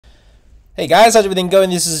Hey guys, how's everything going?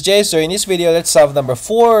 This is JSer. In this video, let's solve number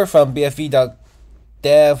 4 from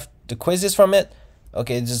BFE.dev, the quizzes from it.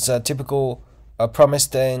 Okay, this is a typical promise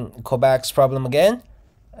then callbacks problem again.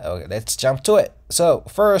 Okay, let's jump to it. So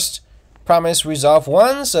first, promise resolve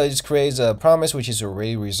 1. So it just creates a promise which is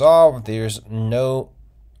already resolved. There's no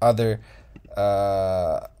other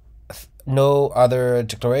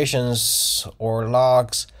declarations or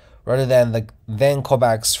logs rather than the then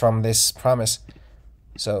callbacks from this promise.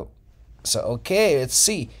 So okay, let's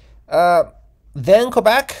see. Then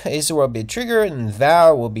callback is will be triggered and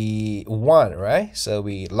val will be 1, right? So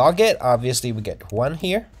we log it. Obviously, we get 1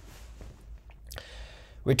 here.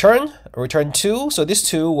 Return 2. So this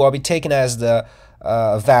 2 will be taken as the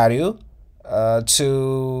value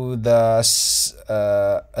to the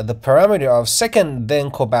parameter of second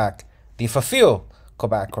then callback, the fulfill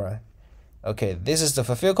callback, right? Okay, this is the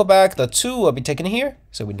fulfill callback. The 2 will be taken here,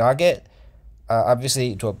 so we log it.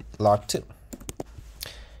 Obviously, it will log 2.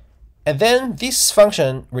 And then this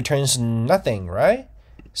function returns nothing, right?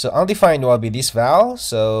 So undefined will be this val.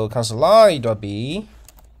 So console log, it will be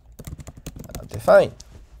undefined.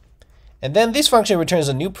 And then this function returns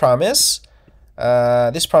a new promise.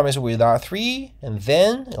 This promise will be .3, and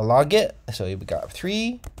then log it. So we got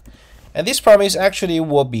 3. And this promise actually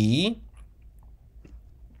will be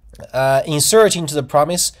inserted into the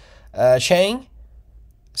promise chain.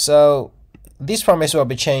 So this promise will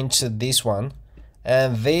be changed to this one,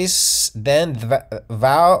 and this then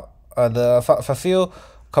the fulfill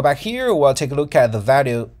callback here will take a look at the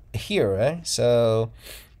value here, right? So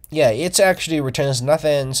yeah, it actually returns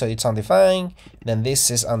nothing, so it's undefined. Then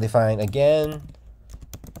this is undefined again,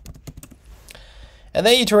 and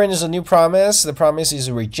then it returns a new promise. The promise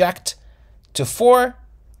is reject to 4,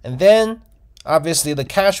 and then obviously the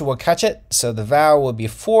cache will catch it, so the val will be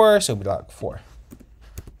 4, so we log 4.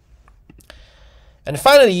 And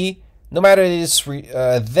finally, no matter it's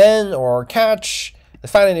then or catch, the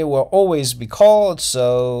finally will always be called.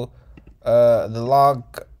 So the log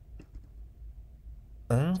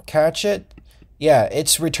catch it, yeah,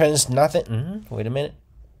 it returns nothing. Wait a minute.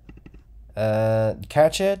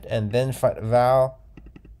 Catch it and then val.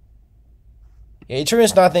 Yeah, it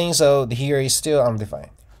returns nothing, so here is still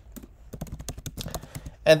undefined.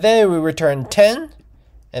 And then we return 10,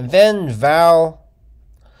 and then val.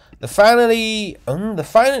 The finally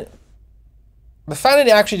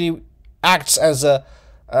actually acts as a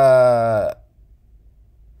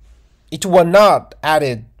it will not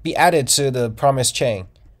be added to the promise chain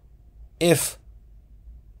if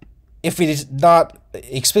it is not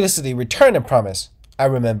explicitly return a promise. I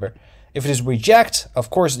remember, if it is reject,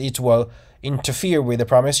 of course it will interfere with the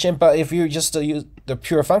promise chain. But if you just use the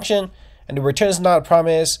pure function and it returns not a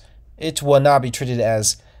promise, it will not be treated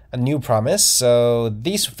as a new promise. So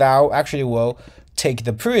this val actually will take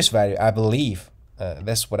the previous value, I believe.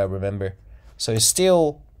 That's what I remember. So it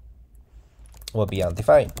still will be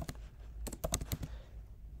undefined.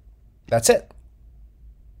 That's it.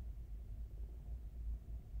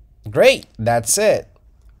 Great, that's it.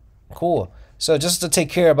 Cool. So just to take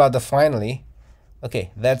care about the finally.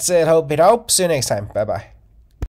 Okay, that's it. Hope it helps. See you next time. Bye bye.